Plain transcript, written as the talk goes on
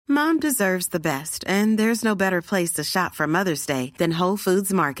Mom deserves the best, and there's no better place to shop for Mother's Day than Whole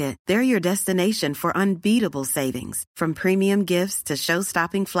Foods Market. They're your destination for unbeatable savings, from premium gifts to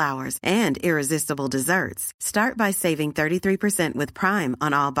show-stopping flowers and irresistible desserts. Start by saving 33% with Prime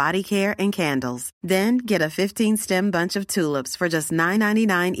on all body care and candles. Then get a 15-stem bunch of tulips for just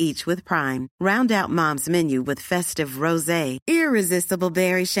 $9.99 each with Prime. Round out Mom's menu with festive rosé, irresistible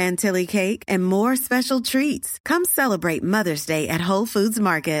berry chantilly cake, and more special treats. Come celebrate Mother's Day at Whole Foods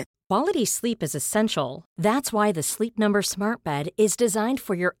Market. Quality sleep is essential. That's why the Sleep Number Smart Bed is designed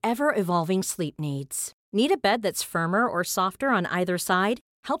for your ever-evolving sleep needs. Need a bed that's firmer or softer on either side?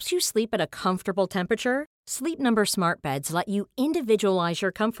 Helps you sleep at a comfortable temperature? Sleep Number Smart Beds let you individualize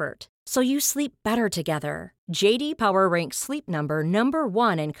your comfort, so you sleep better together. J.D. Power ranks Sleep Number number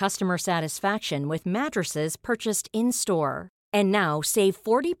 1 in customer satisfaction with mattresses purchased in-store. And now save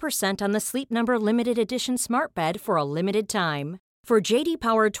 40% on the Sleep Number Limited Edition Smart Bed for a limited time. For J.D.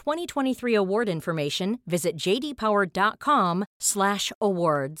 Power 2023 award information, visit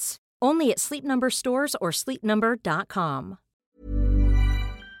jdpower.com/awards. Only at Sleep Number stores or sleepnumber.com.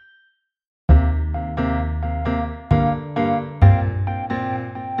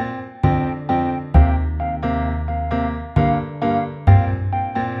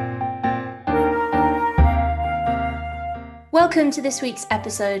 Welcome to this week's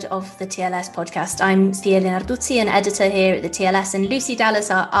episode of the TLS podcast. I'm Thea Lenarduzzi, an editor here at the TLS, and Lucy Dallas,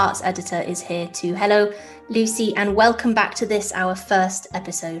 our arts editor, is here too. Hello, Lucy, and welcome back to this, our first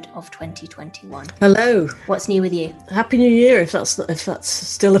episode of 2021. Hello. What's new with you? Happy New Year, if that's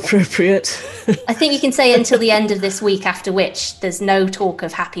still appropriate. I think you can say until the end of this week, after which there's no talk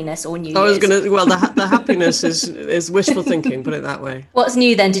of happiness or New Year's. I was going to. Well, the happiness is wishful thinking. Put it that way. What's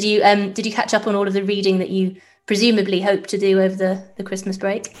new then? Did you catch up on all of the reading that you presumably hope to do over the Christmas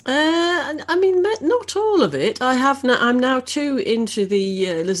break? I mean, not all of it. I'm now too into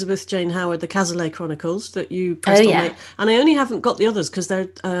the Elizabeth Jane Howard, the Cazalet Chronicles that you pressed on me, and I only haven't got the others because they're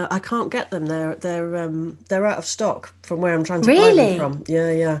I can't get them. They're out of stock from where I'm trying to buy them from.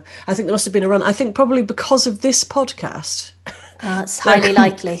 Yeah. I think there must have been a run. I think probably because of this podcast. It's highly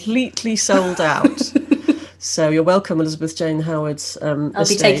likely. Completely sold out. So you're welcome, Elizabeth Jane Howard's I'll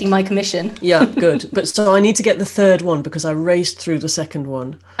estate. be taking my commission. Yeah, good. But so I need to get the third one because I raced through the second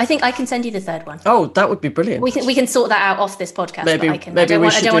one. I think I can send you the third one. Oh, that would be brilliant. We can sort that out off this podcast. Maybe I don't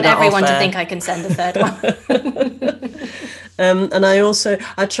want everyone to think I can send the third one. And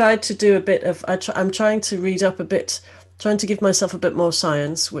I tried to do a bit of. I'm trying to read up a bit. Trying to give myself a bit more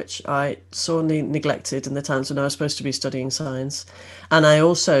science, which I sorely neglected in the times when I was supposed to be studying science. And I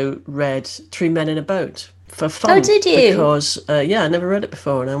also read Three Men in a Boat for fun. Oh, did you? Because I never read it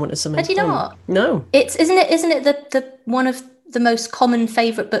before, and I wanted something. Had you fun. not? No. Isn't it the one of the most common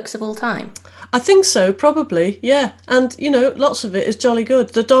favourite books of all time? I think so, probably. Yeah, and lots of it is jolly good.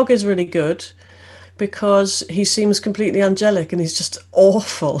 The dog is really good because he seems completely angelic, and he's just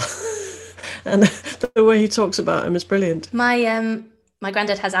awful. And the way he talks about him is brilliant. My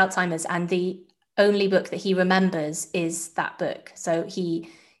granddad has Alzheimer's, and the only book that he remembers is that book. So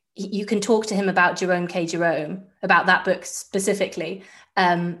you can talk to him about Jerome K. Jerome, about that book specifically.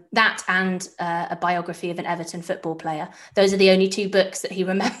 That and a biography of an Everton football player. Those are the only two books that he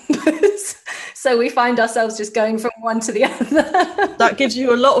remembers. So we find ourselves just going from one to the other. That gives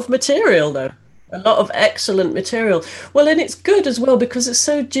you a lot of material, though. A lot of excellent material. Well, and it's good as well because it's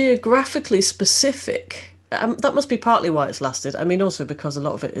so geographically specific. That must be partly why it's lasted. I mean, also because a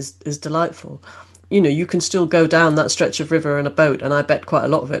lot of it is delightful. You can still go down that stretch of river in a boat, and I bet quite a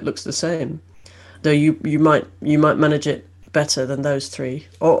lot of it looks the same. Though you might manage it better than those three,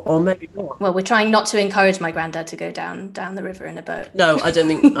 or maybe more. Well, we're trying not to encourage my granddad to go down the river in a boat. No, I don't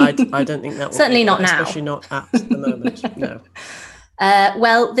think I don't think that will certainly not now, especially not at the moment. No.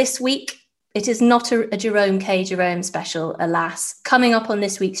 Well, this week. It is not a Jerome K. Jerome special, alas. Coming up on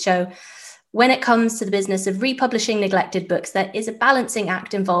this week's show, when it comes to the business of republishing neglected books, there is a balancing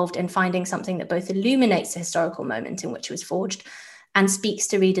act involved in finding something that both illuminates the historical moment in which it was forged and speaks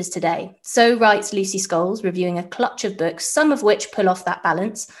to readers today. So writes Lucy Scholes, reviewing a clutch of books, some of which pull off that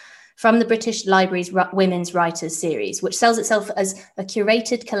balance, from the British Library's Women's Writers series, which sells itself as a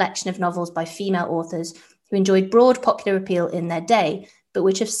curated collection of novels by female authors who enjoyed broad popular appeal in their day, but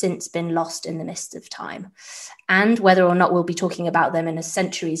which have since been lost in the mist of time. And whether or not we'll be talking about them in a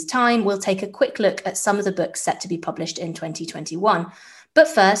century's time, we'll take a quick look at some of the books set to be published in 2021. But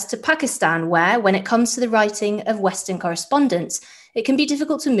first, to Pakistan, where, when it comes to the writing of Western correspondence, it can be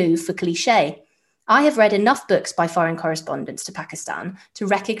difficult to move for cliché. I have read enough books by foreign correspondents to Pakistan to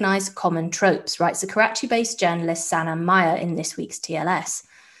recognise common tropes, writes the Karachi-based journalist Sanam Maya in this week's TLS.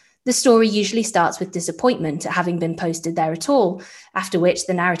 The story usually starts with disappointment at having been posted there at all, after which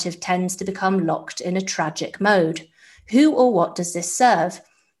the narrative tends to become locked in a tragic mode. Who or what does this serve?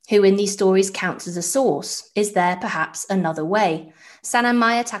 Who in these stories counts as a source? Is there perhaps another way? Sanam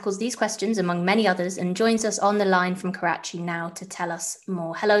Maya tackles these questions among many others and joins us on the line from Karachi now to tell us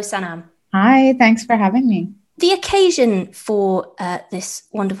more. Hello, Sanam. Hi, thanks for having me. The occasion for this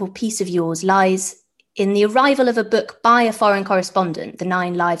wonderful piece of yours lies in the arrival of a book by a foreign correspondent, The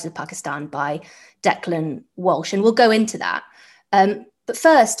 9 Lives of Pakistan by Declan Walsh, and we'll go into that. But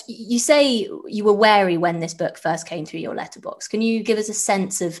first, you say you were wary when this book first came through your letterbox. Can you give us a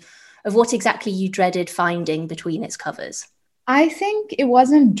sense of what exactly you dreaded finding between its covers? I think it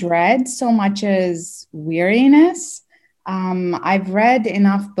wasn't dread so much as weariness. I've read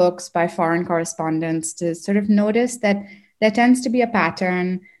enough books by foreign correspondents to sort of notice that there tends to be a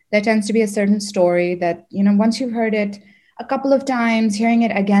pattern. There tends to be a certain story that, once you've heard it a couple of times, hearing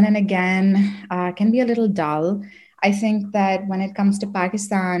it again and again can be a little dull. I think that when it comes to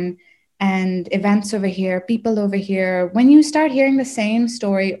Pakistan and events over here, people over here, when you start hearing the same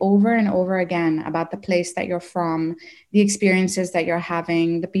story over and over again about the place that you're from, the experiences that you're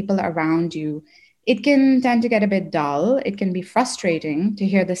having, the people around you, it can tend to get a bit dull. It can be frustrating to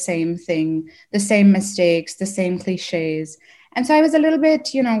hear the same thing, the same mistakes, the same cliches. And so I was a little bit,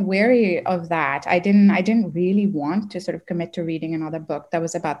 wary of that. I didn't really want to sort of commit to reading another book that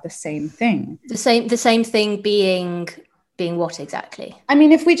was about the same thing. The same thing being what exactly? I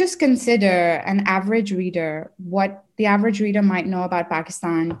mean, if we just consider an average reader, what the average reader might know about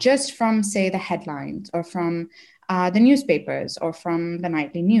Pakistan just from, say, the headlines or from the newspapers or from the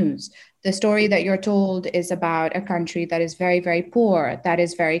nightly news. The story that you're told is about a country that is very, very poor, that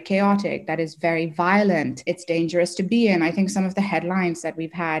is very chaotic, that is very violent. It's dangerous to be in. I think some of the headlines that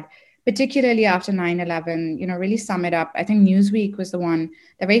we've had, particularly after 9/11, really sum it up. I think Newsweek was the one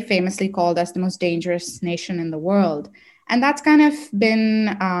that very famously called us the most dangerous nation in the world. And that's kind of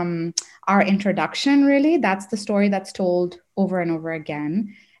been our introduction, really. That's the story that's told over and over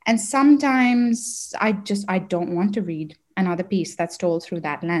again. And sometimes I don't want to read another piece that's told through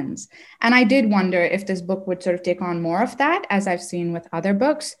that lens. And I did wonder if this book would sort of take on more of that, as I've seen with other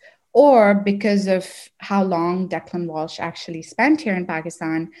books, or because of how long Declan Walsh actually spent here in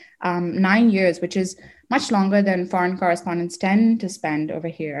Pakistan, 9 years, which is much longer than foreign correspondents tend to spend over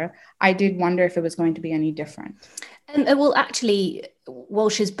here. I did wonder if it was going to be any different. Well, actually,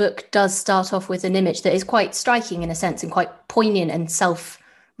 Walsh's book does start off with an image that is quite striking in a sense and quite poignant and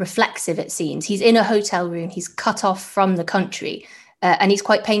self-reflexive, it seems. He's in a hotel room, he's cut off from the country, and he's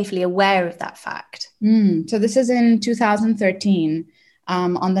quite painfully aware of that fact. So this is in 2013,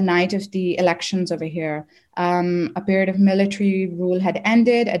 on the night of the elections over here. A period of military rule had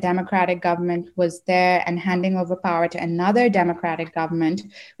ended, a democratic government was there and handing over power to another democratic government,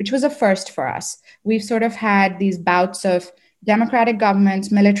 which was a first for us. We've sort of had these bouts of democratic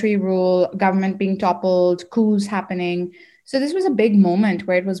governments, military rule, government being toppled, coups happening. So this was a big moment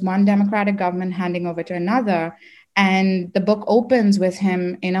where it was one democratic government handing over to another. And the book opens with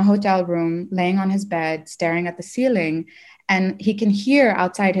him in a hotel room, laying on his bed, staring at the ceiling. And he can hear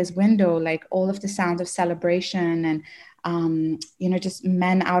outside his window, like all of the sounds of celebration and, just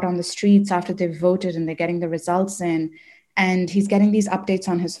men out on the streets after they've voted and they're getting the results in. And he's getting these updates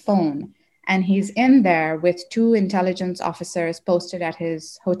on his phone. And he's in there with 2 intelligence officers posted at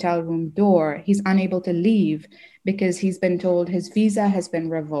his hotel room door. He's unable to leave because he's been told his visa has been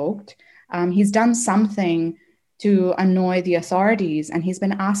revoked. He's done something to annoy the authorities, and he's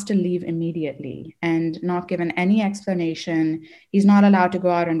been asked to leave immediately and not given any explanation. He's not allowed to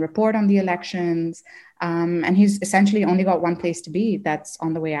go out and report on the elections, and he's essentially only got one place to be, that's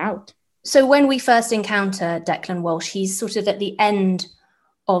on the way out. So when we first encounter Declan Walsh, he's sort of at the end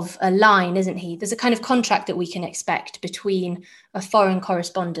of a line, isn't he? There's a kind of contract that we can expect between a foreign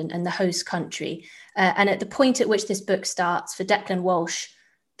correspondent and the host country. And at the point at which this book starts, for Declan Walsh,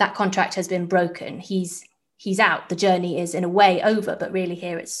 that contract has been broken. He's out. The journey is in a way over, but really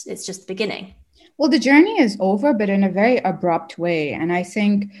here it's just the beginning. Well, the journey is over, but in a very abrupt way. And I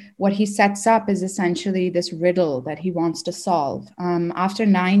think what he sets up is essentially this riddle that he wants to solve. After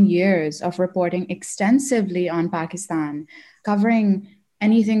 9 years of reporting extensively on Pakistan, covering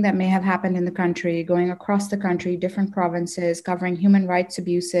anything that may have happened in the country, going across the country, different provinces, covering human rights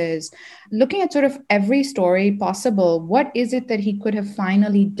abuses, looking at sort of every story possible, what is it that he could have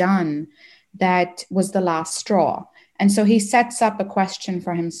finally done that was the last straw? And so he sets up a question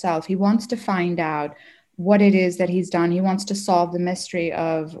for himself. He wants to find out what it is that he's done. He wants to solve the mystery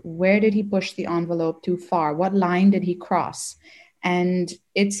of where did he push the envelope too far? What line did he cross? And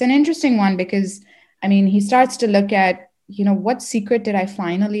it's an interesting one because, he starts to look at, what secret did I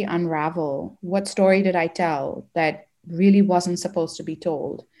finally unravel? What story did I tell that really wasn't supposed to be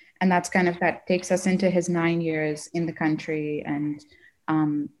told? And that takes us into his 9 years in the country and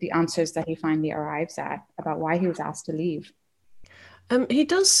the answers that he finally arrives at about why he was asked to leave. He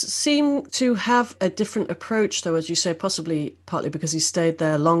does seem to have a different approach, though, as you say, possibly partly because he stayed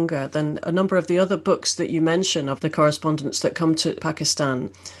there longer than a number of the other books that you mention of the correspondents that come to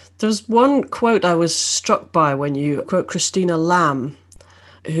Pakistan. There's one quote I was struck by when you quote Christina Lamb,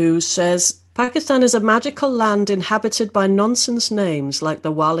 who says, Pakistan is a magical land inhabited by nonsense names like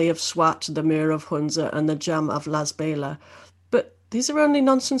the Wali of Swat, the Mir of Hunza, and the Jam of Lasbela. But these are only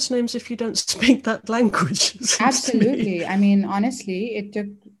nonsense names if you don't speak that language. Absolutely. I mean, honestly,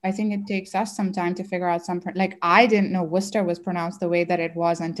 I think it takes us some time to figure out like I didn't know Worcester was pronounced the way that it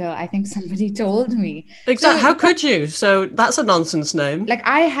was until I think somebody told me. Exactly. So, how could you? So that's a nonsense name. Like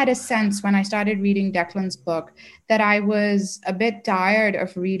I had a sense when I started reading Declan's book that I was a bit tired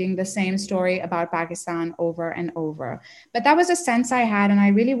of reading the same story about Pakistan over and over. But that was a sense I had, and I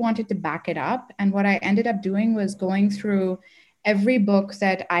really wanted to back it up. And what I ended up doing was going through every book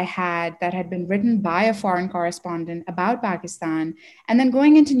that I had that had been written by a foreign correspondent about Pakistan, and then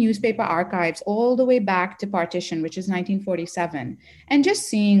going into newspaper archives all the way back to partition, which is 1947, and just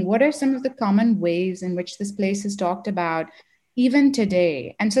seeing what are some of the common ways in which this place is talked about even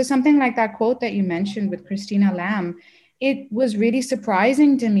today. And so something like that quote that you mentioned with Christina Lamb, it was really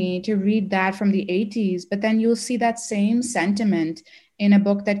surprising to me to read that from the 80s, but then you'll see that same sentiment in a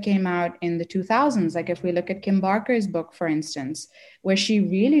book that came out in the 2000s. Like if we look at Kim Barker's book, for instance, where she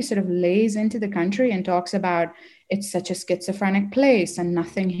really sort of lays into the country and talks about it's such a schizophrenic place and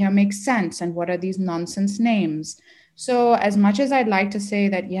nothing here makes sense. And what are these nonsense names? So as much as I'd like to say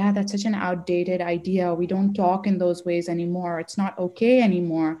that, yeah, that's such an outdated idea, we don't talk in those ways anymore, it's not okay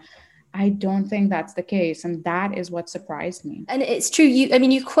anymore, I don't think that's the case. And that is what surprised me. And it's true.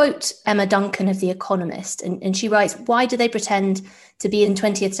 You quote Emma Duncan of The Economist, and she writes, why do they pretend to be in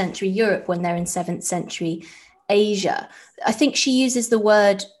 20th century Europe when they're in 7th century Asia? I think she uses the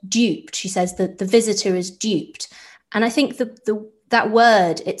word duped. She says that the visitor is duped. And I think that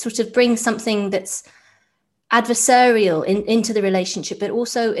word, it sort of brings something that's adversarial into the relationship, but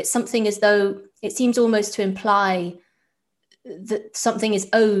also it's something as though it seems almost to imply that something is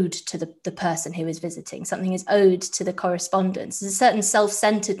owed to the person who is visiting, something is owed to the correspondence. There's a certain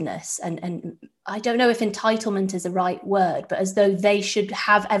self-centeredness, and I don't know if entitlement is the right word, but as though they should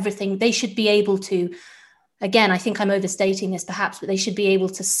have everything, they should be able to, again, I think I'm overstating this perhaps, but they should be able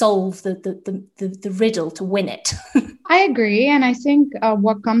to solve the riddle to win it. I agree. And I think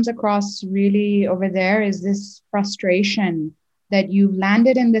what comes across really over there is this frustration that you've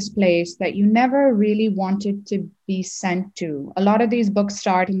landed in this place that you never really wanted to be sent to. A lot of these books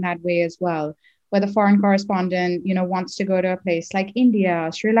start in that way as well, where the foreign correspondent, wants to go to a place like India,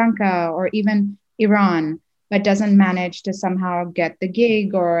 Sri Lanka, or even Iran, but doesn't manage to somehow get the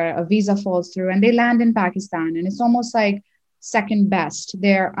gig or a visa falls through and they land in Pakistan. And it's almost like second best.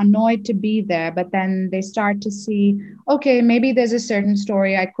 They're annoyed to be there, but then they start to see, okay, maybe there's a certain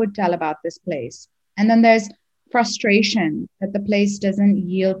story I could tell about this place. And then there's frustration that the place doesn't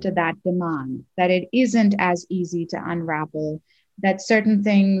yield to that demand, that it isn't as easy to unravel, that certain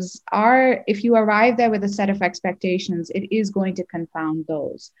things are, if you arrive there with a set of expectations, it is going to confound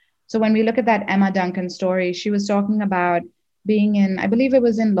those. So when we look at that Emma Duncan story, she was talking about being in, I believe it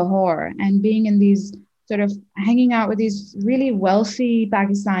was in Lahore, and being in these sort of hanging out with these really wealthy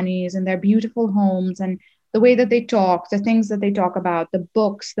Pakistanis in their beautiful homes, and the way that they talk, the things that they talk about, the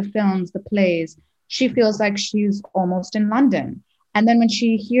books, the films, the plays. She feels like she's almost in London. And then when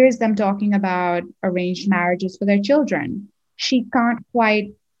she hears them talking about arranged marriages for their children, she can't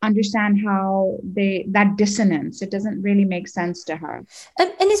quite understand how that dissonance, it doesn't really make sense to her.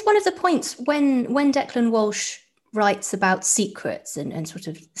 And it's one of the points when Declan Walsh writes about secrets and sort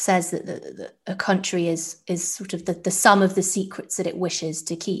of says that a country is sort of the sum of the secrets that it wishes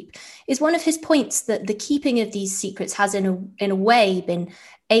to keep, is one of his points that the keeping of these secrets has in a way been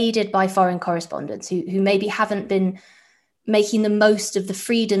aided by foreign correspondents who maybe haven't been making the most of the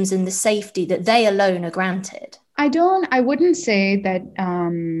freedoms and the safety that they alone are granted. I wouldn't say that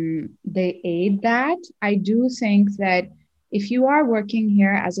they aid that. I do think that if you are working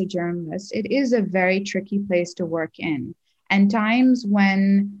here as a journalist, it is a very tricky place to work in. And times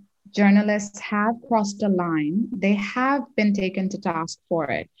when journalists have crossed a line, they have been taken to task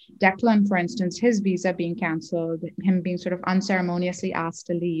for it. Declan, for instance, his visa being canceled, him being sort of unceremoniously asked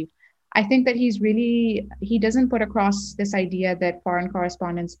to leave. I think that he doesn't put across this idea that foreign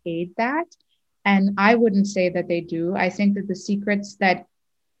correspondents aid that. And I wouldn't say that they do. I think that the secrets that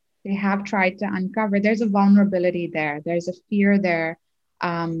they have tried to uncover, there's a vulnerability there. There's a fear there.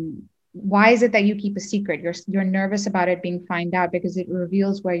 Why is it that you keep a secret? You're nervous about it being found out because it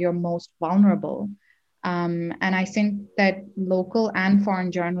reveals where you're most vulnerable. And I think that local and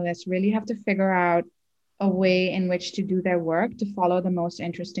foreign journalists really have to figure out a way in which to do their work, to follow the most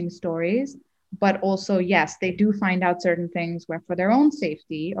interesting stories. But also, yes, they do find out certain things where for their own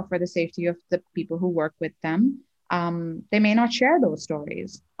safety or for the safety of the people who work with them, they may not share those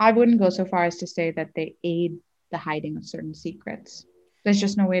stories. I wouldn't go so far as to say that they aid the hiding of certain secrets. There's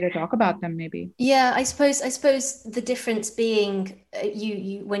just no way to talk about them, maybe. Yeah, I suppose the difference being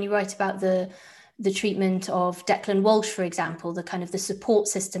you when you write about the treatment of Declan Walsh, for example, the kind of the support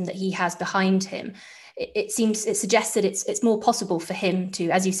system that he has behind him, it suggests that it's more possible for him to,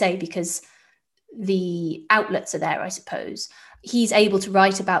 as you say, because the outlets are there, I suppose. He's able to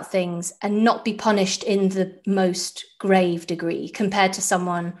write about things and not be punished in the most grave degree compared to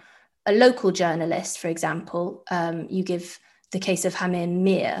someone, a local journalist, for example. You give the case of Hamir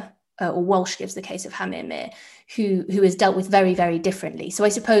Mir, or Walsh gives the case of Hamir Mir, who is dealt with very, very differently. So I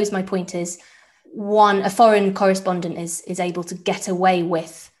suppose my point is, a foreign correspondent is able to get away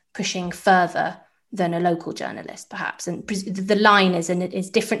with pushing further than a local journalist, perhaps. And the line is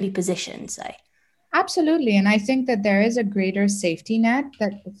differently positioned, say. Absolutely. And I think that there is a greater safety net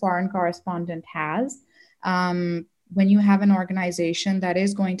that the foreign correspondent has. When you have an organization that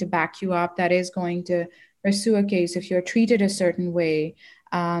is going to back you up, that is going to pursue a case if you're treated a certain way,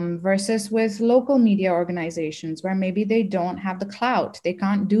 versus with local media organizations where maybe they don't have the clout. They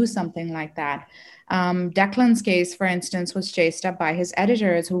can't do something like that. Declan's case, for instance, was chased up by his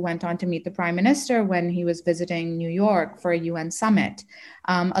editors who went on to meet the prime minister when he was visiting New York for a UN summit.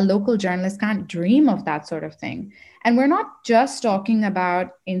 A local journalist can't dream of that sort of thing. And we're not just talking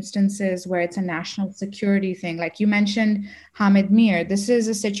about instances where it's a national security thing. Like you mentioned, Hamid Mir. This is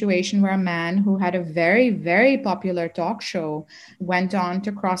a situation where a man who had a very, very popular talk show went on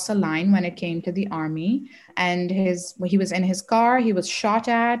to cross a line when it came to the army. And he was in his car, he was shot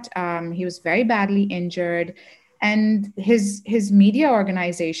at, he was very badly injured. And his media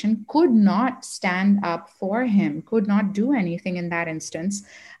organization could not stand up for him, could not do anything in that instance.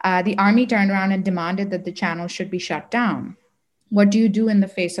 The army turned around and demanded that the channel should be shut down. What do you do in the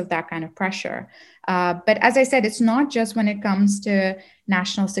face of that kind of pressure? But as I said, it's not just when it comes to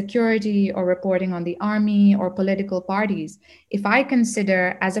national security or reporting on the army or political parties. If I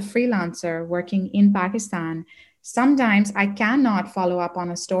consider as a freelancer working in Pakistan, sometimes I cannot follow up on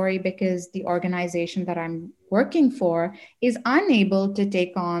a story because the organization that I'm working for is unable to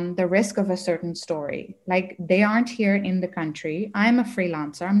take on the risk of a certain story. Like they aren't here in the country. I'm a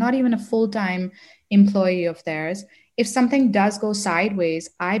freelancer. I'm not even a full-time employee of theirs. If something does go sideways,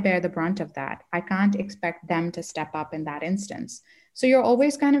 I bear the brunt of that. I can't expect them to step up in that instance. So you're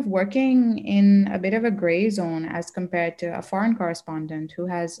always kind of working in a bit of a gray zone as compared to a foreign correspondent who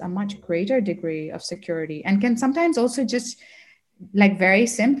has a much greater degree of security and can sometimes also just, like very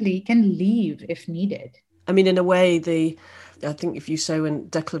simply, can leave if needed. I mean, in a way, I think if you say when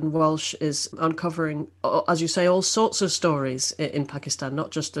Declan Walsh is uncovering, as you say, all sorts of stories in Pakistan,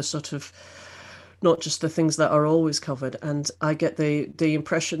 not just the things that are always covered. And I get the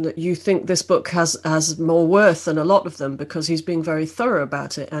impression that you think this book has more worth than a lot of them because he's being very thorough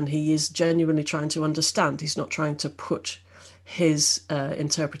about it and he is genuinely trying to understand. He's not trying to put his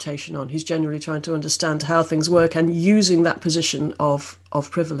interpretation on. He's genuinely trying to understand how things work and using that position of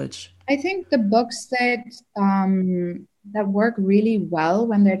privilege. I think the books that work really well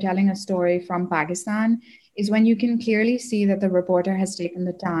when they're telling a story from Pakistan is when you can clearly see that the reporter has taken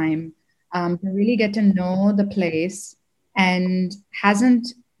the time to really get to know the place and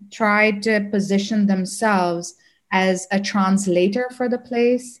hasn't tried to position themselves as a translator for the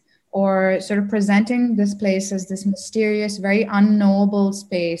place or sort of presenting this place as this mysterious, very unknowable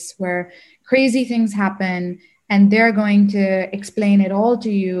space where crazy things happen and they're going to explain it all to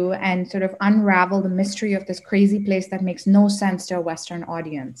you and sort of unravel the mystery of this crazy place that makes no sense to a Western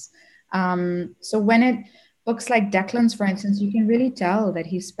audience. So when books like Declan's, for instance, you can really tell that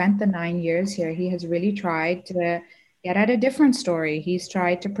he spent the 9 years here. He has really tried to get at a different story. He's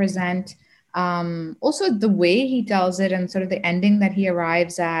tried to present also the way he tells it and sort of the ending that he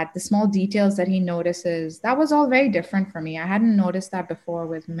arrives at, the small details that he notices. That was all very different for me. I hadn't noticed that before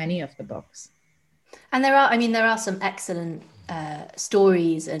with many of the books. And there are some excellent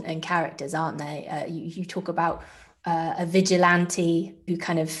stories and characters, aren't there? You talk about a vigilante who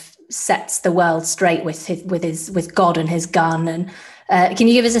kind of sets the world straight with God and his gun. And can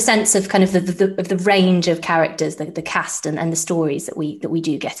you give us a sense of kind of the range of characters, the cast and the stories that we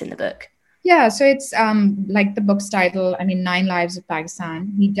do get in the book? Yeah, so it's like the book's title, I mean, Nine Lives of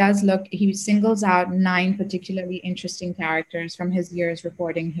Pakistan. He singles out nine particularly interesting characters from his years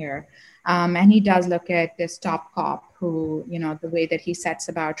reporting here. And he does look at this top cop who, the way that he sets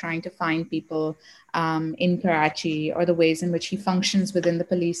about trying to find people in Karachi, or the ways in which he functions within the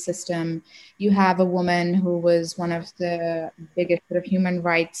police system. You have a woman who was one of the biggest sort of human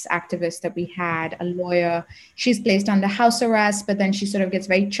rights activists that we had, a lawyer. She's placed under house arrest, but then she sort of gets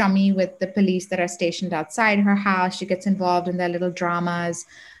very chummy with the police that are stationed outside her house. She gets involved in their little dramas.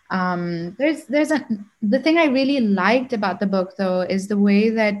 The thing I really liked about the book, though, is the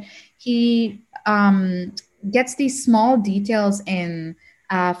way that he gets these small details in.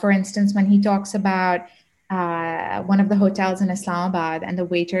 For instance, when he talks about one of the hotels in Islamabad, and the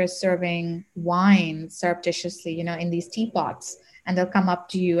waiter is serving wine surreptitiously, in these teapots, and they'll come up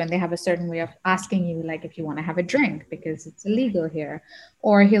to you and they have a certain way of asking you, like, if you want to have a drink, because it's illegal here.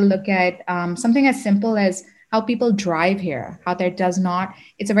 Or he'll look at something as simple as how people drive here, how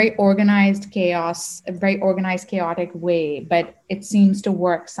it's a very organized chaos, a very organized, chaotic way, but it seems to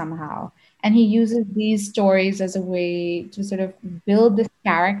work somehow. And he uses these stories as a way to sort of build this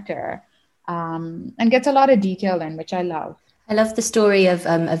character, and gets a lot of detail in, which I love. I love the story of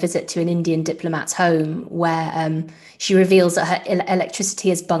a visit to an Indian diplomat's home, where she reveals that her electricity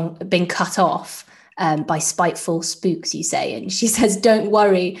has been cut off by spiteful spooks, you say. And she says, don't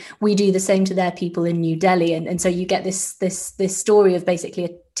worry, we do the same to their people in New Delhi. And so you get this story of basically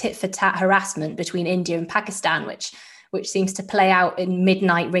a tit-for-tat harassment between India and Pakistan, which seems to play out in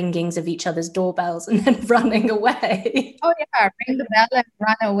midnight ringings of each other's doorbells and then running away. Oh yeah, ring the bell and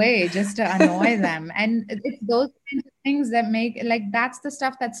run away just to annoy them. And it's those kinds of things that that's the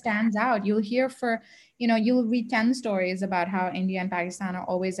stuff that stands out. You'll hear you'll read 10 stories about how India and Pakistan are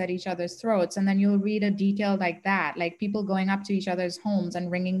always at each other's throats. And then you'll read a detail like that, like people going up to each other's homes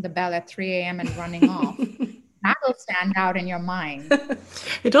and ringing the bell at 3 a.m. and running off. That'll stand out in your mind.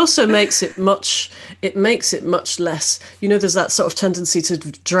 It also makes it much less, there's that sort of tendency to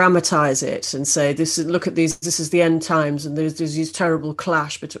dramatize it and say, this is the end times, and there's these terrible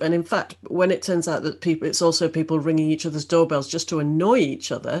clash between, and in fact, when it turns out that it's also people ringing each other's doorbells just to annoy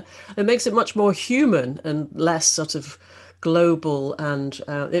each other, it makes it much more human and less sort of global, and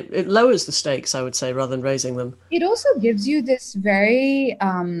it lowers the stakes, I would say, rather than raising them. It also gives you this very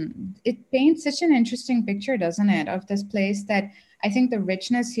it paints such an interesting picture, doesn't it, of this place, that I think the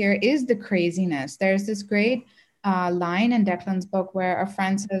richness here is the craziness. There's this great line in Declan's book where a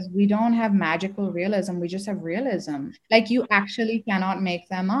friend says, we don't have magical realism, we just have realism. Like, you actually cannot make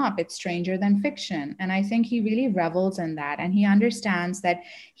them up. It's stranger than fiction. And I think he really revels in that. And he understands that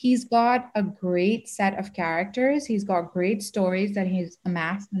he's got a great set of characters. He's got great stories that he's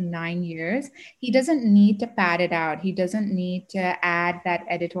amassed in 9 years. He doesn't need to pad it out. He doesn't need to add that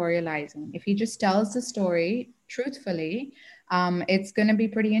editorializing. If he just tells the story truthfully, it's going to be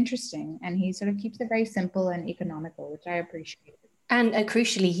pretty interesting. And he sort of keeps it very simple and economical, which I appreciate. And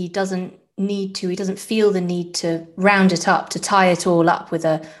crucially, he doesn't feel the need to round it up, to tie it all up with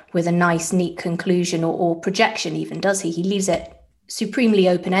a nice, neat conclusion or projection even, does he? He leaves it supremely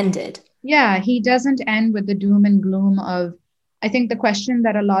open-ended. Yeah, he doesn't end with the doom and gloom of, I think the question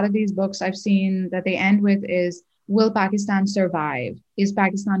that a lot of these books I've seen that they end with is, will Pakistan survive? Is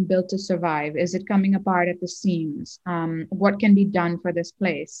Pakistan built to survive? Is it coming apart at the seams? What can be done for this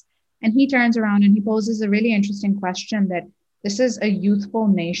place? And he turns around and he poses a really interesting question, that this is a youthful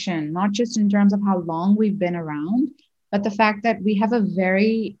nation, not just in terms of how long we've been around, but the fact that we have a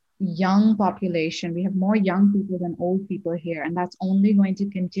very young population. We have more young people than old people here, and that's only going to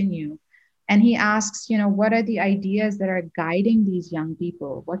continue. And he asks, what are the ideas that are guiding these young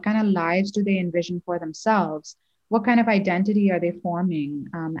people? What kind of lives do they envision for themselves? What kind of identity are they forming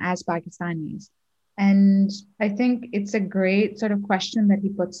as Pakistanis? And I think it's a great sort of question that he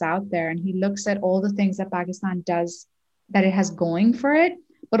puts out there. And he looks at all the things that Pakistan does, that it has going for it,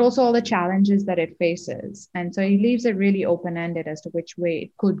 but also all the challenges that it faces. And so he leaves it really open-ended as to which way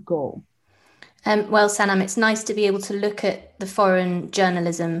it could go. Well, Sanam, it's nice to be able to look at the foreign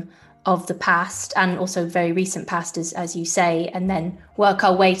journalism of the past, and also very recent past, as you say, and then work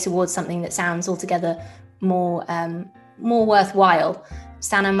our way towards something that sounds altogether more worthwhile.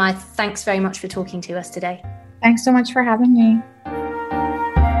 Sanam, thanks very much for talking to us today. Thanks so much for having me.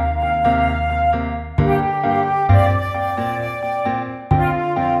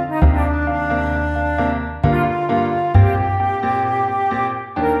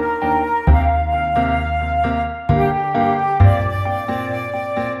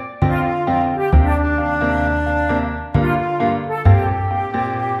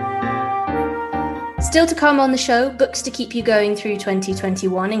 Still to come on the show, books to keep you going through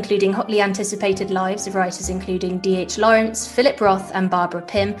 2021, including hotly anticipated lives of writers including D.H. Lawrence, Philip Roth and Barbara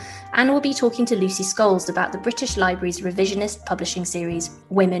Pym, and we'll be talking to Lucy Scholes about the British Library's revisionist publishing series,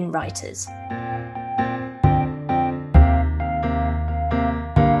 Women Writers.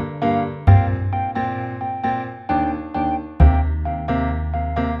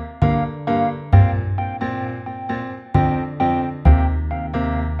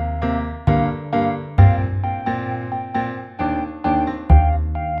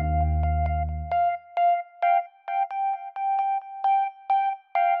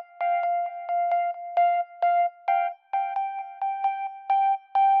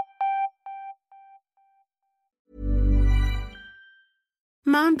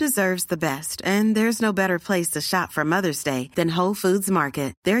 Mom deserves the best, and there's no better place to shop for Mother's Day than Whole Foods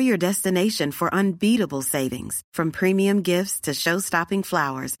Market. They're your destination for unbeatable savings, from premium gifts to show-stopping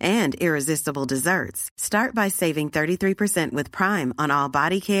flowers and irresistible desserts. Start by saving 33% with Prime on all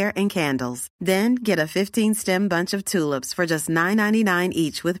body care and candles. Then get a 15-stem bunch of tulips for just $9.99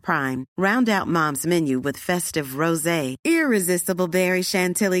 each with Prime. Round out Mom's menu with festive rosé, irresistible berry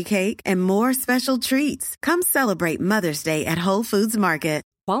chantilly cake, and more special treats. Come celebrate Mother's Day at Whole Foods Market.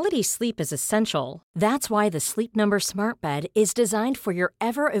 Quality sleep is essential. That's why the Sleep Number Smart Bed is designed for your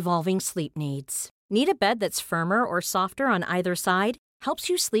ever-evolving sleep needs. Need a bed that's firmer or softer on either side? Helps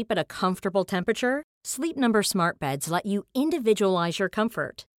you sleep at a comfortable temperature? Sleep Number Smart Beds let you individualize your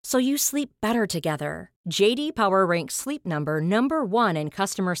comfort, so you sleep better together. J.D. Power ranks Sleep Number number 1 in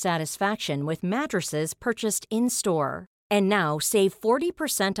customer satisfaction with mattresses purchased in-store. And now save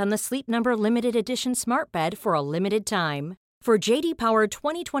 40% on the Sleep Number Limited Edition Smart Bed for a limited time. For J.D. Power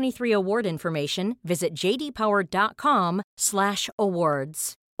 2023 award information, visit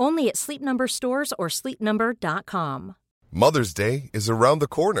jdpower.com/awards. Only at Sleep Number stores or sleepnumber.com. Mother's Day is around the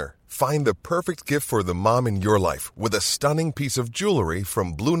corner. Find the perfect gift for the mom in your life with a stunning piece of jewelry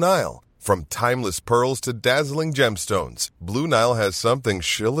from Blue Nile. From timeless pearls to dazzling gemstones, Blue Nile has something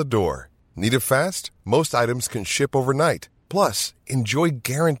she'll adore. Need it fast? Most items can ship overnight. Plus, enjoy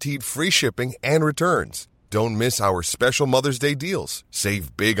guaranteed free shipping and returns. Don't miss our special Mother's Day deals.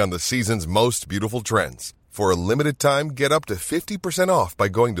 Save big on the season's most beautiful trends. For a limited time, get up to 50% off by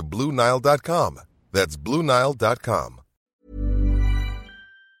going to BlueNile.com. That's BlueNile.com.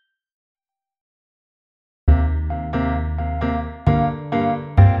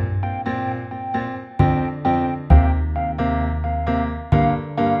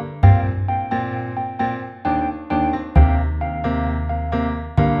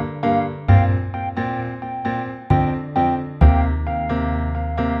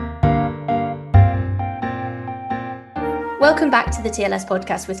 Welcome back to the TLS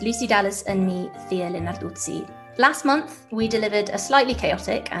podcast with Lucy Dallas and me, Thea Lenarduzzi. Last month, we delivered a slightly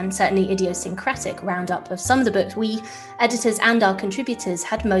chaotic and certainly idiosyncratic roundup of some of the books we, editors and our contributors,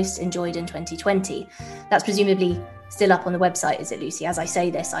 had most enjoyed in 2020. That's presumably still up on the website, is it, Lucy? As I say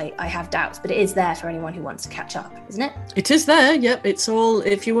this, I have doubts, but it is there for anyone who wants to catch up, isn't it? It is there, yep. It's all,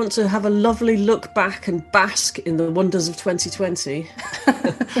 if you want to have a lovely look back and bask in the wonders of 2020,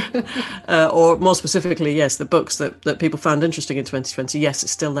 or more specifically, yes, the books that people found interesting in 2020, yes,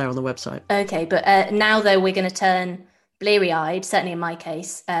 it's still there on the website. Okay, but now, though, we're going to turn bleary-eyed, certainly in my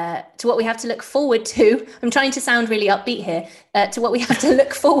case, to what we have to look forward to. I'm trying to sound really upbeat here, to what we have to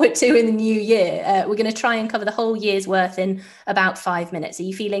look forward to in the new year. We're going to try and cover the whole year's worth in about 5 minutes. Are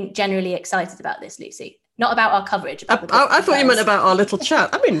you feeling generally excited about this, Lucy? Not about our coverage. I thought you meant about our little chat.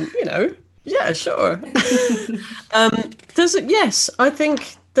 I mean, yeah, sure. Yes, I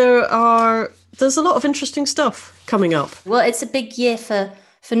think there's a lot of interesting stuff coming up. Well, it's a big year for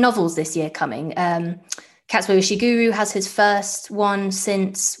novels this year coming. Katsuo Ishiguro has his first one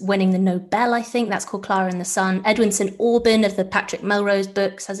since winning the Nobel, I think. That's called Clara and the Sun. Edwin St. Aubyn of the Patrick Melrose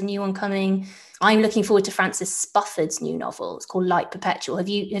books has a new one coming. I'm looking forward to Francis Spufford's new novel. It's called Light Perpetual. Have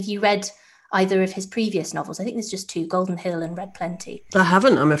you read either of his previous novels? I think there's just two, Golden Hill and Red Plenty. I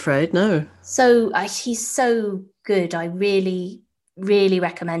haven't, I'm afraid, no. So he's so good. I really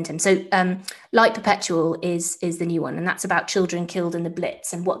recommend him. So Light Perpetual is the new one, and that's about children killed in the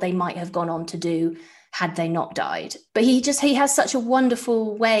Blitz and what they might have gone on to do had they not died. But he has such a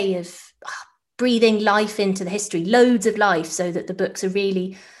wonderful way of breathing life into the history, loads of life, so that the books are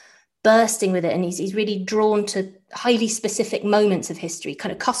really bursting with it. And he's really drawn to highly specific moments of history,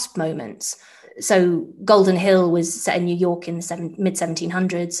 kind of cusp moments. So Golden Hill was set in New York in the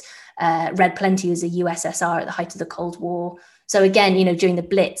mid-1700s. Red Plenty was a USSR at the height of the Cold War. So again, during the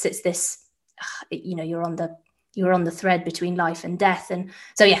Blitz, it's this, you're on the thread between life and death. And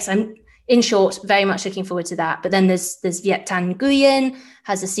so, yes, in short, very much looking forward to that. But then there's Viet Thanh Nguyen,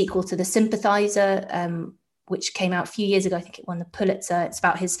 has a sequel to The Sympathizer, which came out a few years ago. I think it won the Pulitzer. It's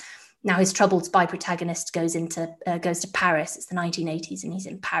about his troubled spy protagonist goes to Paris. It's the 1980s and he's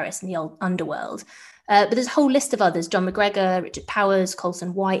in Paris in the old underworld. But there's a whole list of others: John McGregor, Richard Powers,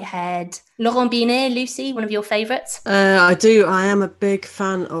 Colson Whitehead, Laurent Binet. Lucy, one of your favourites? I do. I am a big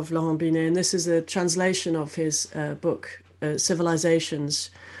fan of Laurent Binet, and this is a translation of his book, Civilizations,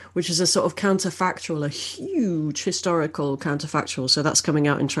 which is a sort of counterfactual, a huge historical counterfactual. So that's coming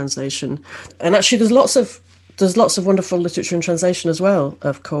out in translation. And actually, there's lots of wonderful literature in translation as well.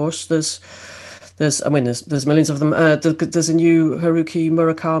 Of course, there's millions of them. There's a new Haruki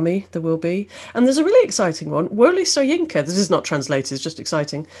Murakami. There will be, and there's a really exciting one. Wole Soyinka. This is not translated; it's just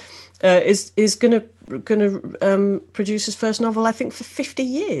exciting. Is going to produce his first novel, I think, for 50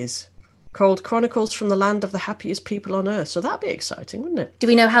 years, called Chronicles from the Land of the Happiest People on Earth. So that'd be exciting, wouldn't it? Do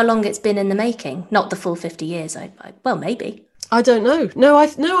we know how long it's been in the making? Not the full 50 years. Well, maybe. I don't know. No,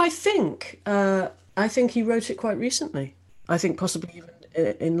 I think he wrote it quite recently. I think possibly even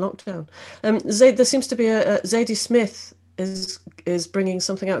in lockdown. There seems to be Zadie Smith is bringing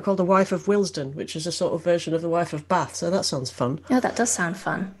something out called The Wife of Willesden, which is a sort of version of The Wife of Bath. So that sounds fun. Oh, that does sound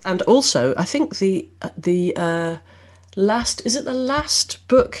fun. And also, I think the last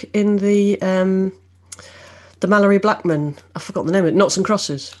book in the Mallory Blackman, I've forgotten the name of it, Noughts and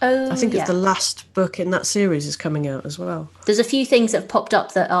Crosses. Oh, I think it's the last book in that series is coming out as well. There's a few things that have popped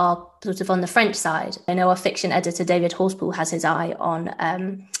up that are sort of on the French side. I know our fiction editor, David Horspool, has his eye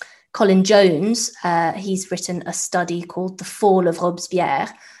on Colin Jones. He's written a study called The Fall of Robespierre.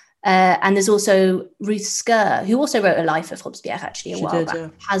 And there's also Ruth Skerr, who also wrote a life of Robespierre, actually, a while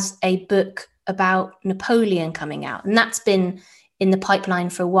back, has a book about Napoleon coming out. And that's been in the pipeline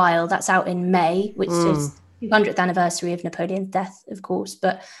for a while. That's out in May, which is 200th anniversary of Napoleon's death, of course.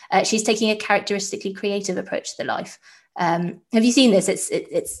 But she's taking a characteristically creative approach to the life. Have you seen this?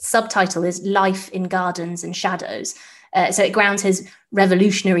 Its subtitle is Life in Gardens and Shadows. So it grounds his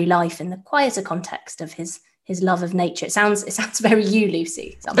revolutionary life in the quieter context of his love of nature. It sounds very you,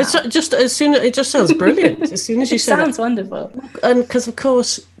 Lucy. Somehow. It just sounds brilliant. As soon as you say it sounds wonderful. And because of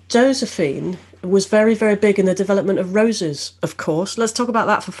course Josephine was very, very big in the development of roses. Of course, let's talk about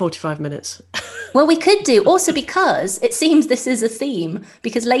that for 45 minutes. Well, we could do also because it seems this is a theme.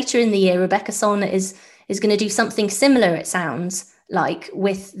 Because later in the year, Rebecca Solnit is going to do something similar. It sounds like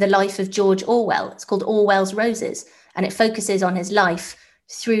with the life of George Orwell. It's called Orwell's Roses, and it focuses on his life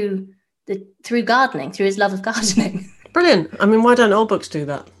through gardening, through his love of gardening. Brilliant. I mean, why don't all books do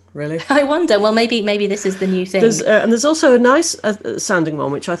that? Really? I wonder. Well, maybe this is the new thing. There's also a nice sounding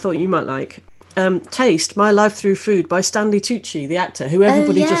one, which I thought you might like. Taste, My Life Through Food by Stanley Tucci, the actor, who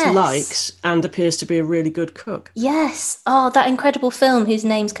everybody just likes and appears to be a really good cook. Yes. Oh, that incredible film whose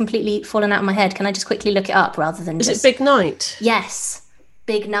name's completely fallen out of my head. Can I just quickly look it up rather than Is it Big Night? Yes.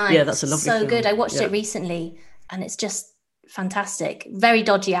 Big Night. Yeah, that's a lovely film. So good. I watched it recently and it's just fantastic. Very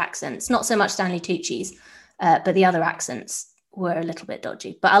dodgy accents. Not so much Stanley Tucci's, but the other accents were a little bit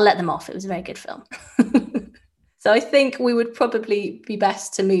dodgy. But I'll let them off. It was a very good film. So I think we would probably be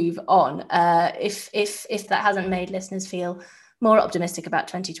best to move on. If that hasn't made listeners feel more optimistic about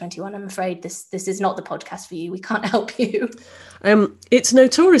 2021, I'm afraid this is not the podcast for you. We can't help you. It's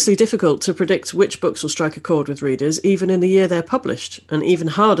notoriously difficult to predict which books will strike a chord with readers, even in the year they're published, and even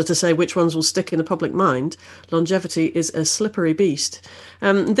harder to say which ones will stick in the public mind. Longevity is a slippery beast.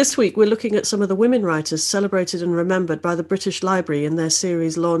 This week, we're looking at some of the women writers celebrated and remembered by the British Library in their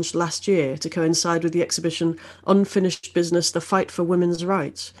series launched last year to coincide with the exhibition Unfinished Business, The Fight for Women's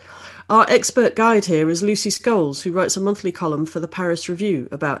Rights. Our expert guide here is Lucy Scholes, who writes a monthly column for the Paris Review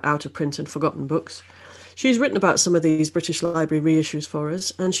about out-of-print and forgotten books. She's written about some of these British Library reissues for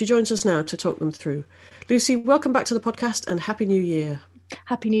us, and she joins us now to talk them through. Lucy, welcome back to the podcast and Happy New Year.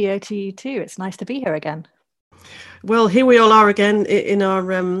 Happy New Year to you too. It's nice to be here again. Well, here we all are again in our,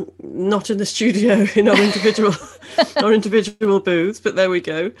 not in the studio, in our individual booths, but there we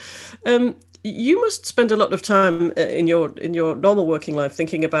go. You must spend a lot of time in your normal working life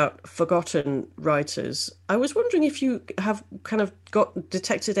thinking about forgotten writers. I was wondering if you have kind of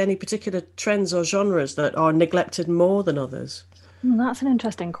detected any particular trends or genres that are neglected more than others. That's an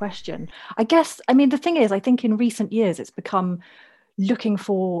interesting question. I guess, I mean, the thing is, I think in recent years, it's become looking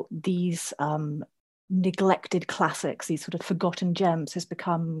for these neglected classics, these sort of forgotten gems, has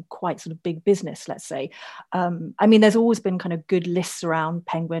become quite sort of big business, let's say. I mean, there's always been kind of good lists around,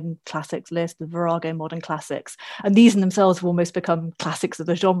 Penguin Classics list, the Virago Modern Classics, and these in themselves have almost become classics of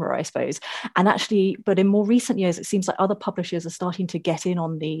the genre, I suppose. And actually, but in more recent years, it seems like other publishers are starting to get in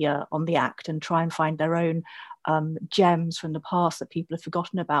on the act and try and find their own gems from the past that people have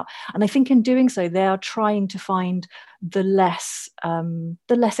forgotten about. And I think in doing so, they are trying to find the less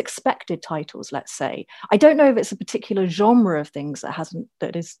expected titles, let's say. I don't know if it's a particular genre of things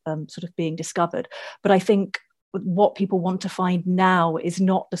that is sort of being discovered, but I think what people want to find now is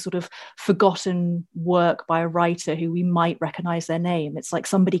not the sort of forgotten work by a writer who we might recognize their name. It's like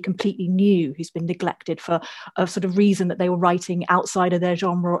somebody completely new who's been neglected for a sort of reason that they were writing outside of their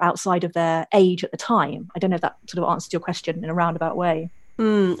genre or outside of their age at the time. I don't know if that sort of answers your question in a roundabout way.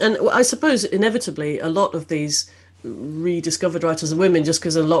 And I suppose inevitably a lot of these rediscovered writers are women, just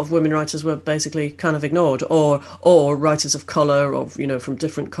because a lot of women writers were basically kind of ignored, or writers of color, or from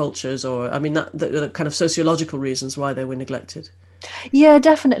different cultures, or I mean that the kind of sociological reasons why they were neglected. Yeah,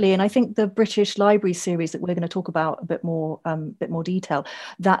 definitely. And I think the British Library series that we're going to talk about a bit more detail,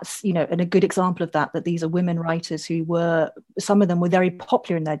 that's, and a good example of that these are women writers who some of them were very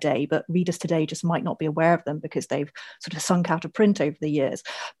popular in their day, but readers today just might not be aware of them because they've sort of sunk out of print over the years.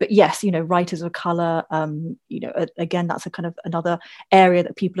 But yes, writers of color, again, that's a kind of another area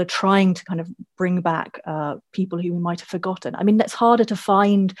that people are trying to kind of bring back, people who we might have forgotten. I mean, it's harder to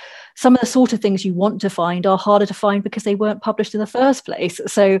find. Some of the sort of things you want to find are harder to find because they weren't published in the first place.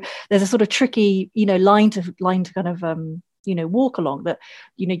 So there's a sort of tricky, line to kind of walk along, that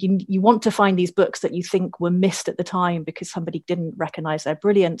you want to find these books that you think were missed at the time because somebody didn't recognize their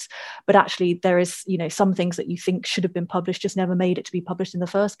brilliance, but actually there is some things that you think should have been published just never made it to be published in the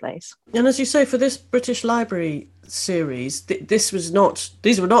first place. And as you say, for this British Library series, these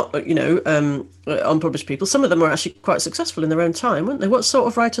were not unpublished people. Some of them were actually quite successful in their own time, weren't they? What sort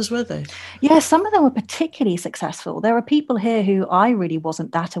of writers were they? Yeah, some of them were particularly successful. There are people here who I really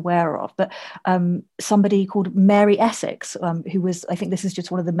wasn't that aware of, but somebody called Mary Essex, who was, I think this is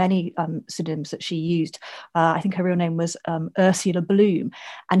just one of the many pseudonyms that she used. I think her real name was Ursula Bloom,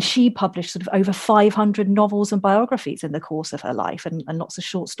 and she published sort of over 500 novels and biographies in the course of her life, and lots of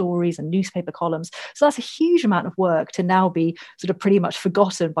short stories and newspaper columns. So that's a huge amount of work to now be sort of pretty much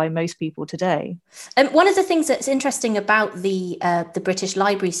forgotten by most people today. One of the things that's interesting about the British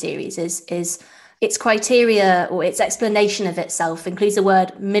Library series is its criteria, or its explanation of itself, includes the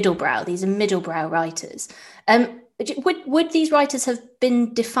word middlebrow. These are middlebrow writers. Would these writers have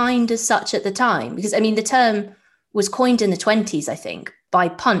been defined as such at the time? Because, I mean, the term was coined in the 1920s, I think, by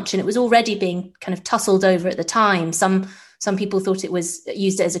Punch, and it was already being kind of tussled over at the time. Some people thought it was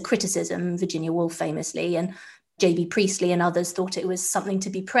used as a criticism, Virginia Woolf famously, and J.B. Priestley and others thought it was something to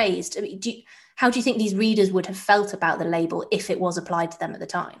be praised. I mean, how do you think these readers would have felt about the label if it was applied to them at the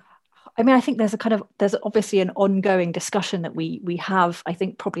time? I mean, I think there's obviously an ongoing discussion that we have, I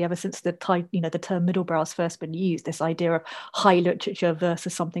think probably ever since the term middlebrow has first been used, this idea of high literature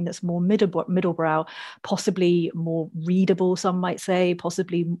versus something that's more middlebrow, possibly more readable, some might say,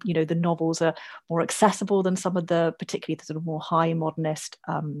 possibly, the novels are more accessible than some of particularly the sort of more high modernist,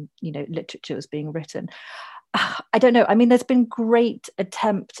 literature is being written. I don't know. I mean, there's been great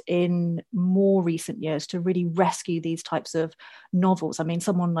attempt in more recent years to really rescue these types of novels. I mean,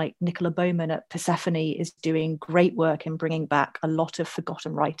 someone like Nicola Bowman at Persephone is doing great work in bringing back a lot of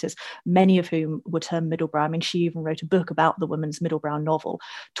forgotten writers, many of whom were termed middlebrow. I mean, she even wrote a book about the women's middlebrow novel,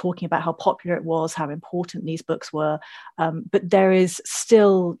 talking about how popular it was, how important these books were. But there is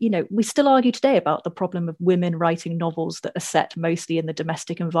still, we still argue today about the problem of women writing novels that are set mostly in the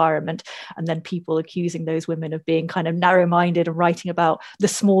domestic environment, and then people accusing those women of being kind of narrow-minded and writing about the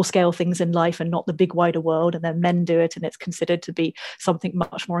small scale things in life and not the big wider world, and then men do it and it's considered to be something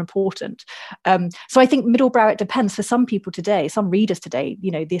much more important. So I think middlebrow, it depends. For some people today, some readers today,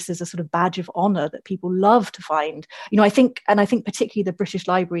 this is a sort of badge of honor that people love to find. I think particularly the British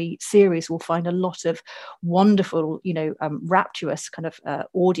Library series will find a lot of wonderful, rapturous kind of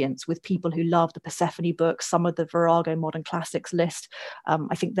audience with people who love the Persephone books, some of the Virago Modern Classics list.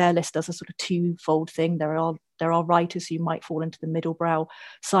 I think their list does a sort of twofold thing. There are writers who might fall into the middlebrow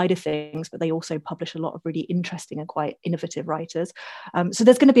side of things, but they also publish a lot of really interesting and quite innovative writers. So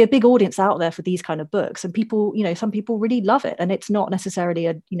there's going to be a big audience out there for these kind of books, and people, some people really love it. And it's not necessarily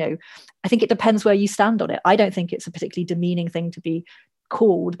I think it depends where you stand on it. I don't think it's a particularly demeaning thing to be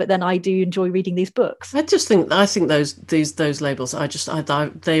called, but then I do enjoy reading these books. I think those labels,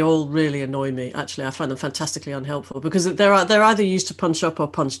 they all really annoy me. Actually, I find them fantastically unhelpful, because they're either used to punch up or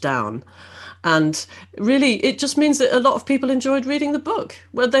punch down. And really, it just means that a lot of people enjoyed reading the book.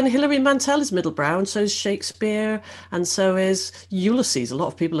 Well, then Hilary Mantel is middlebrow, and so is Shakespeare, and so is Ulysses. A lot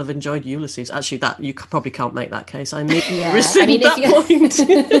of people have enjoyed Ulysses. Actually, that you probably can't make that case. I mean, that point.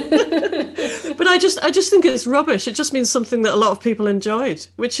 But I just think it's rubbish. It just means something that a lot of people enjoyed,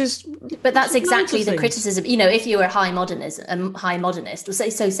 which is. But that's exactly the criticism. You know, if you were a high modernist,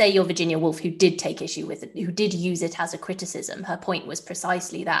 say you're Virginia Woolf, who did take issue with it, who did use it as a criticism. Her point was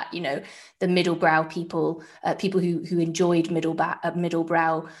precisely that. You know, the middlebrow people, people who enjoyed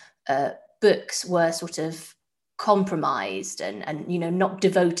middlebrow books were sort of compromised and you know, not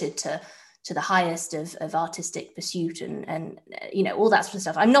devoted to the highest of artistic pursuit and you know, all that sort of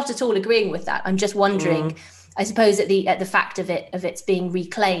stuff. I'm not at all agreeing with that. I'm just wondering, I suppose, at the fact of its being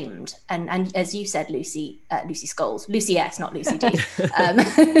reclaimed and as you said, Lucy Scholes, Lucy S, not Lucy D,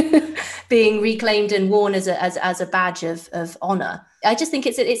 being reclaimed and worn as a badge of honor. I just think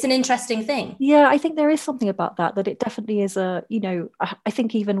it's an interesting thing. Yeah, I think there is something about that it definitely is you know, I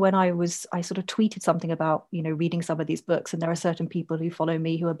think even when I sort of tweeted something about, you know, reading some of these books, and there are certain people who follow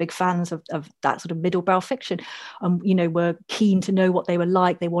me who are big fans of that sort of middlebrow fiction, you know, were keen to know what they were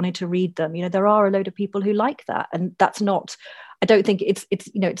like. They wanted to read them. You know, there are a load of people who like that, and that's not, I don't think it's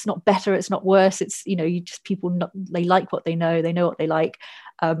you know, it's not better, it's not worse. It's, you know, they like what they know what they like.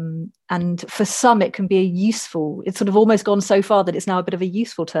 And for some, it can be it's sort of almost gone so far that it's now a bit of a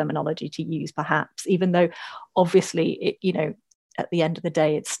useful terminology to use, perhaps, even though obviously it, you know, at the end of the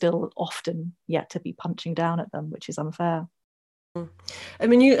day, it's still often yet to be punching down at them, which is unfair. I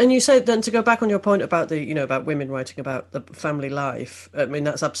mean, you said then, to go back on your point about about women writing about the family life. I mean,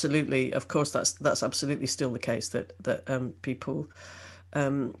 that's absolutely, of course, that's absolutely still the case that people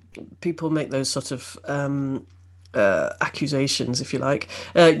make those sort of accusations, if you like,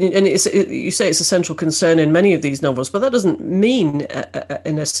 and you say it's a central concern in many of these novels, but that doesn't mean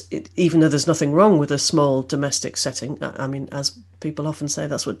even though there's nothing wrong with a small domestic setting. I mean, as people often say,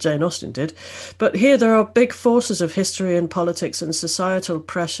 that's what Jane Austen did, but here there are big forces of history and politics and societal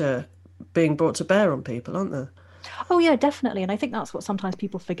pressure being brought to bear on people, aren't there? Oh yeah, definitely. And I think that's what sometimes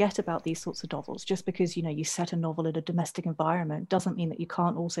people forget about these sorts of novels. Just because, you know, you set a novel in a domestic environment doesn't mean that you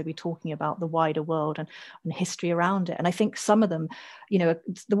can't also be talking about the wider world and history around it. And I think some of them, you know,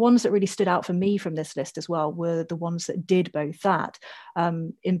 the ones that really stood out for me from this list as well were the ones that did both that.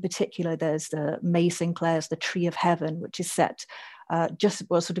 In particular, there's the May Sinclair's The Tree of Heaven, which is set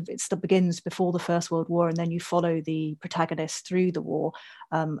it begins before the First World War, and then you follow the protagonist through the war,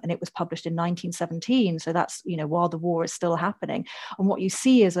 and it was published in 1917. So that's, you know, while the war is still happening. And what you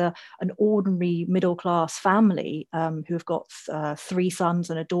see is an ordinary middle class family who have got 3 sons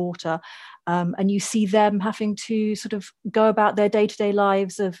and a daughter, and you see them having to sort of go about their day-to-day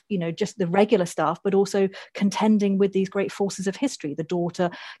lives of, you know, just the regular stuff, but also contending with these great forces of history. The daughter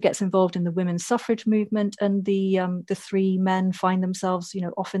gets involved in the women's suffrage movement, and the 3 men find themselves, you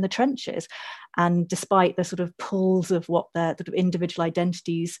know, off in the trenches. And despite the sort of pulls of what their sort of individual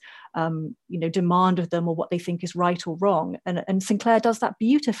identities, you know, demand of them, or what they think is right or wrong, and Sinclair does that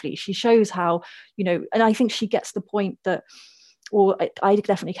beautifully. She shows how, you know, and I think she gets the point that, or I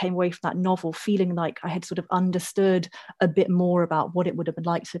definitely came away from that novel feeling like I had sort of understood a bit more about what it would have been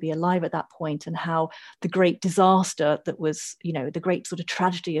like to be alive at that point, and how the great disaster that was, you know, the great sort of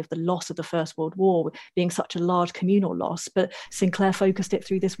tragedy of the loss of the First World War being such a large communal loss, but Sinclair focused it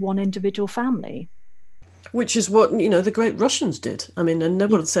through this one individual family. Which is what, you know, the great Russians did. I mean, and no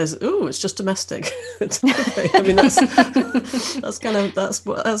one says, "Oh, it's just domestic." I mean, that's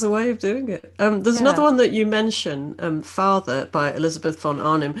a way of doing it. There's another one that you mention, Father by Elizabeth von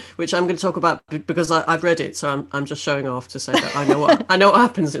Arnim, which I'm going to talk about because I've read it, so I'm just showing off to say that I know what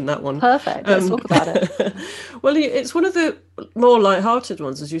happens in that one. Perfect. Let's talk about it. Well, it's one of the more light-hearted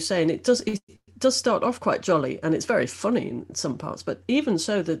ones, as you say, and it does start off quite jolly, and it's very funny in some parts, but even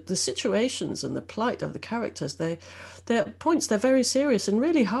so, the situations and the plight of the characters, they're at points they're very serious and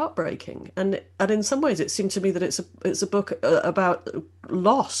really heartbreaking, and in some ways it seemed to me that it's a book about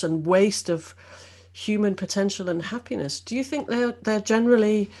loss and waste of human potential and happiness. Do you think they're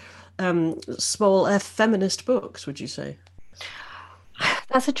generally small f feminist books, would you say?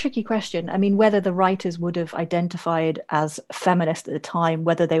 That's a tricky question. I mean, whether the writers would have identified as feminist at the time,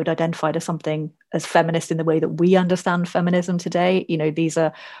 whether they would identify as something as feminist in the way that we understand feminism today, you know, these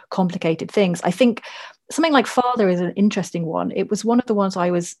are complicated things. I think something like Father is an interesting one. It was one of the ones I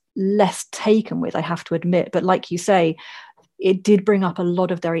was less taken with, I have to admit. But like you say, it did bring up a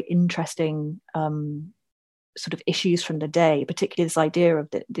lot of very interesting sort of issues from the day, particularly this idea of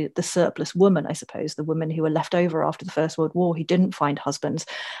the surplus woman, I suppose, the women who were left over after the First World War who didn't find husbands.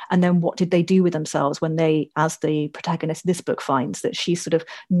 And then what did they do with themselves when they, as the protagonist of this book finds, that she's sort of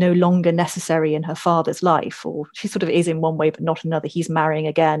no longer necessary in her father's life, or she sort of is in one way but not another. He's marrying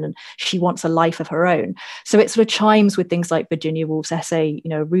again and she wants a life of her own. So it sort of chimes with things like Virginia Woolf's essay,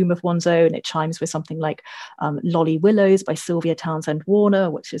 A Room of One's Own. It chimes with something like Lolly Willows by Sylvia Townsend Warner,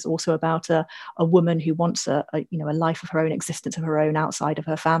 which is also about a woman who wants a life of her own, existence of her own outside of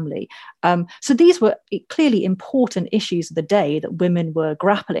her family. So these were clearly important issues of the day that women were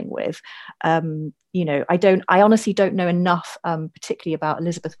grappling with. I honestly don't know enough, particularly about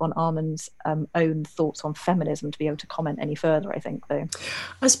Elizabeth von Arman's own thoughts on feminism to be able to comment any further, I think, though.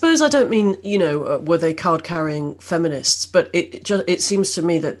 I suppose I don't mean, were they card-carrying feminists, but it seems to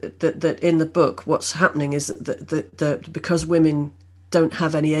me that in the book, what's happening is that because women don't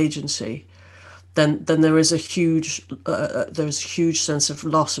have any agency, then there is a huge sense of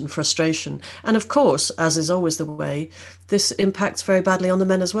loss and frustration. And of course, as is always the way, this impacts very badly on the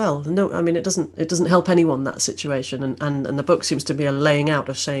men as well. No, I mean, it doesn't help anyone, that situation. And the book seems to be a laying out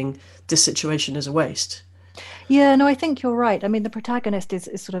of saying this situation is a waste. Yeah, no, I think you're right. I mean, the protagonist is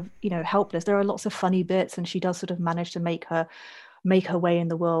sort of, helpless. There are lots of funny bits, and she does sort of manage to make her way in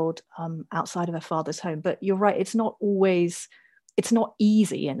the world outside of her father's home. But you're right, it's not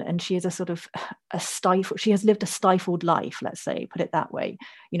easy, and she is she has lived a stifled life, let's say, put it that way.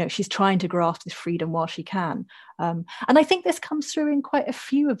 She's trying to grasp this freedom while she can. And I think this comes through in quite a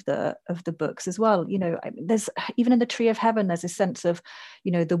few of the books as well. There's even in The Tree of Heaven, there's a sense of,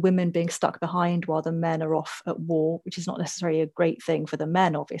 the women being stuck behind while the men are off at war, which is not necessarily a great thing for the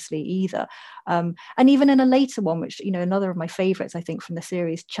men, obviously, either. And even in a later one, which, another of my favorites, I think, from the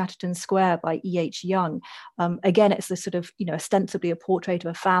series, Chatterton Square by E.H. Young. Again, it's this sort of, ostensibly a portrait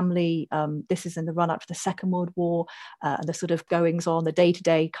of a family. This is in the run-up to the Second World War, and the sort of goings on, the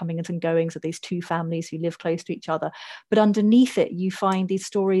day-to-day comings and goings of these two families who live close to each other. But underneath it, you find these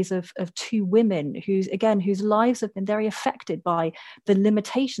stories of two women whose lives have been very affected by the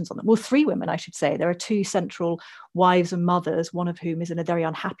limitations on them. Well, three women, I should say. There are two central wives and mothers, one of whom is in a very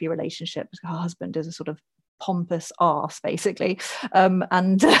unhappy relationship. Her husband is a sort of pompous arse, basically,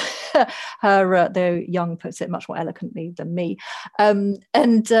 and though Young puts it much more eloquently than me, and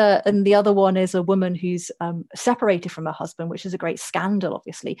the other one is a woman who's separated from her husband, which is a great scandal,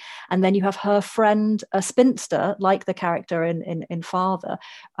 obviously. And then you have her friend, a spinster, like the character in Father,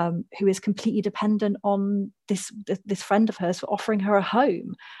 who is completely dependent on this friend of hers for offering her a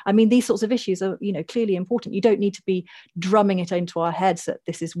home. I mean, these sorts of issues are, clearly important. You don't need to be drumming it into our heads that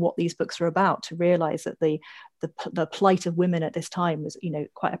this is what these books are about to realize that the plight of women at this time was,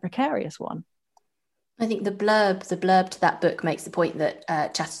 quite a precarious one. I think the blurb to that book makes the point that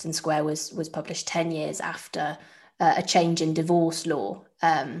Chatterton Square was published 10 years after a change in divorce law.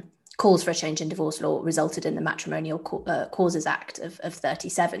 Calls for a change in divorce law resulted in the Matrimonial Causes Act of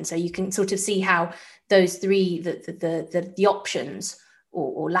 37. So you can sort of see how those three, the options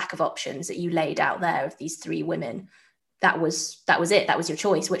or lack of options that you laid out there of these three women, that was it. That was your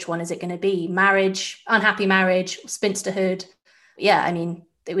choice. Which one is it going to be? Marriage, unhappy marriage, spinsterhood? Yeah, I mean,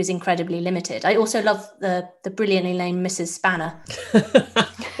 it was incredibly limited. I also love the brilliantly named Mrs. Spanner.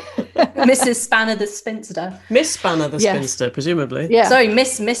 Mrs. Spanner the spinster. Miss Spanner the spinster, yes. Presumably. Yeah. Sorry,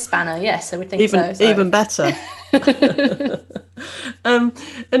 Miss Spanner. Yes, I would think so. Even better. And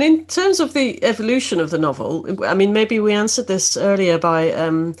in terms of the evolution of the novel, I mean, maybe we answered this earlier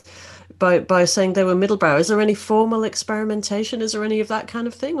by saying they were middlebrow. Is there any formal experimentation? Is there any of that kind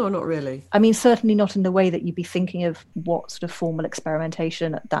of thing, or not really? I mean, certainly not in the way that you'd be thinking of what sort of formal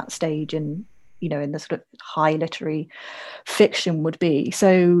experimentation at that stage in the sort of high literary fiction would be.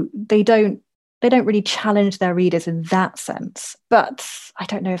 So they don't really challenge their readers in that sense. But I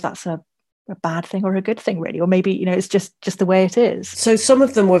don't know if that's a bad thing or a good thing, really, or maybe it's just the way it is. So some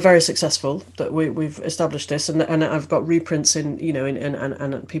of them were very successful. That we've established this, and I've got reprints in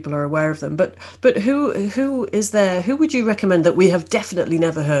and people are aware of them. But who is there? Who would you recommend that we have definitely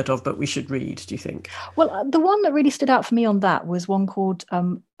never heard of but we should read? Do you think? Well, the one that really stood out for me on that was one called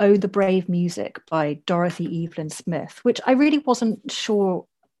 "Oh, the Brave Music" by Dorothy Evelyn Smith, which I really wasn't sure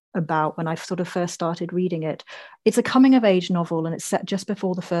about when I sort of first started reading it. It's a coming of age novel, and it's set just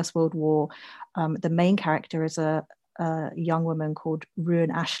before the First World War. The main character is a young woman called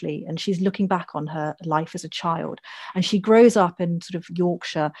Ruan Ashley, and she's looking back on her life as a child. And she grows up in sort of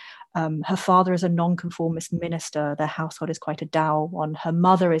Yorkshire Her father is a nonconformist minister. Their household is quite a dour one. Her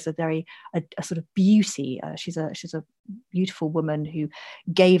mother is a sort of beauty. She's a beautiful woman who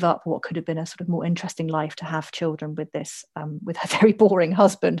gave up what could have been a sort of more interesting life to have children with with her very boring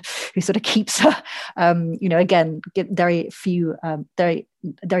husband, who sort of keeps her, again, very few,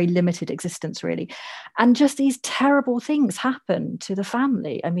 very limited existence really. And just these terrible things happen to the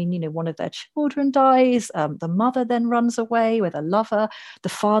family. I mean, one of their children dies, the mother then runs away with a lover, the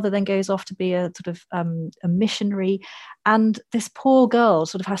father then goes off to be a sort of a missionary, and this poor girl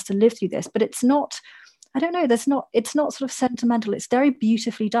sort of has to live through this. But it's not, I don't know, it's not sort of sentimental. It's very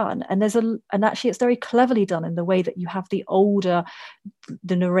beautifully done. And actually it's very cleverly done in the way that you have the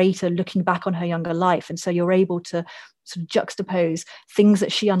narrator looking back on her younger life. And so you're able to sort of juxtapose things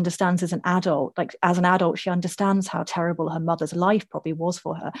that she understands as an adult. Like as an adult, she understands how terrible her mother's life probably was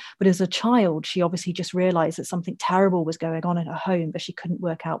for her. But as a child, she obviously just realized that something terrible was going on in her home, but she couldn't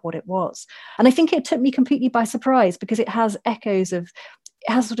work out what it was. And I think it took me completely by surprise, because it has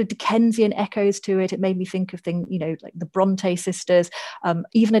sort of Dickensian echoes to it. It made me think of things, like the Bronte sisters,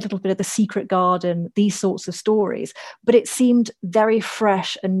 even a little bit of The Secret Garden, these sorts of stories. But it seemed very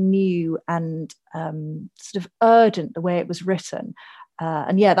fresh and new and sort of urgent the way it was written.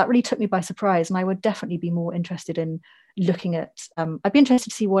 And yeah, that really took me by surprise. And I would definitely be more interested in looking at, I'd be interested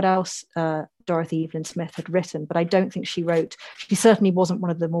to see what else Dorothy Evelyn Smith had written, but I don't think she certainly wasn't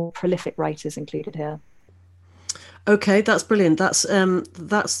one of the more prolific writers included here. Okay, that's brilliant. That's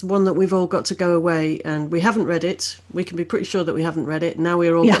one that we've all got to go away, and we haven't read it. We can be pretty sure that we haven't read it. Now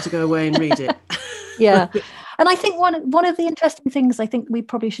we're all got to go away and read it. Yeah. And I think one of the interesting things I think we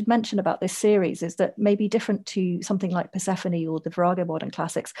probably should mention about this series is that maybe different to something like Persephone or the Virago Modern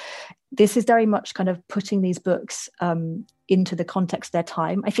Classics, this is very much kind of putting these books into the context of their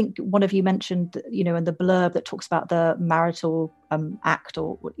time. I think one of you mentioned, in the blurb that talks about the marital act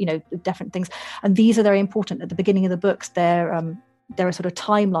or, different things. And these are very important. At the beginning of the books, there are sort of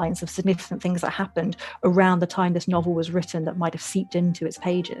timelines of significant things that happened around the time this novel was written that might have seeped into its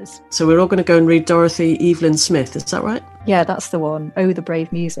pages. So we're all going to go and read Dorothy Evelyn Smith, is that right? Yeah, that's the one. Oh, the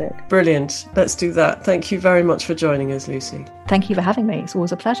Brave Music. Brilliant. Let's do that. Thank you very much for joining us, Lucy. Thank you for having me. It's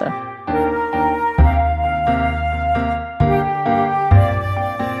always a pleasure.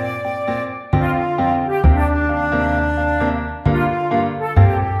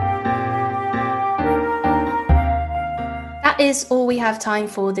 Is all we have time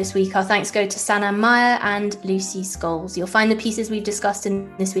for this week. Our thanks go to Sana Meyer and Lucy Scholes. You'll find the pieces we've discussed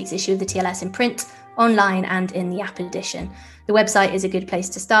in this week's issue of the TLS in print, online and in the app edition. The website is a good place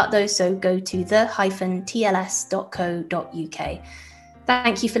to start though, so go to the-tls.co.uk.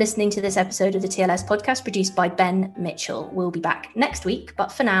 Thank you for listening to this episode of the TLS podcast produced by Ben Mitchell. We'll be back next week,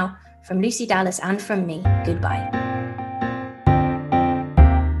 but for now, from Lucy Dallas and from me, goodbye.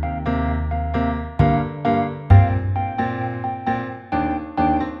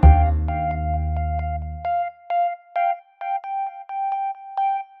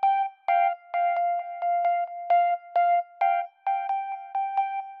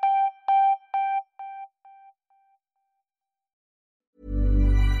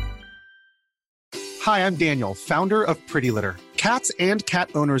 Hi, I'm Daniel, founder of Pretty Litter. Cats and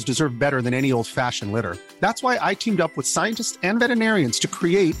cat owners deserve better than any old-fashioned litter. That's why I teamed up with scientists and veterinarians to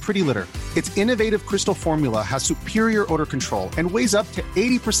create Pretty Litter. Its innovative crystal formula has superior odor control and weighs up to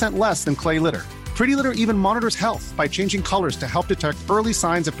 80% less than clay litter. Pretty Litter even monitors health by changing colors to help detect early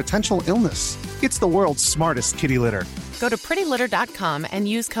signs of potential illness. It's the world's smartest kitty litter. Go to prettylitter.com and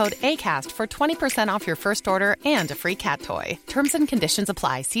use code ACAST for 20% off your first order and a free cat toy. Terms and conditions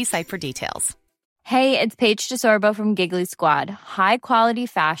apply. See site for details. Hey, it's Paige DeSorbo from Giggly Squad. High quality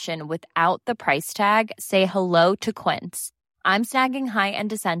fashion without the price tag. Say hello to Quince. I'm snagging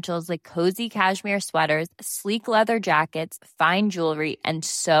high-end essentials like cozy cashmere sweaters, sleek leather jackets, fine jewelry, and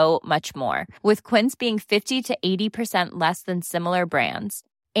so much more. With Quince being 50 to 80% less than similar brands.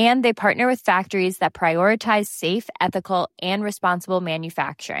 And they partner with factories that prioritize safe, ethical, and responsible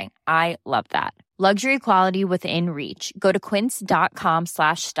manufacturing. I love that. Luxury quality within reach. Go to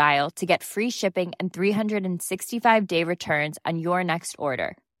quince.com/style to get free shipping and 365-day returns on your next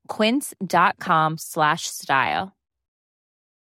order. Quince.com/style.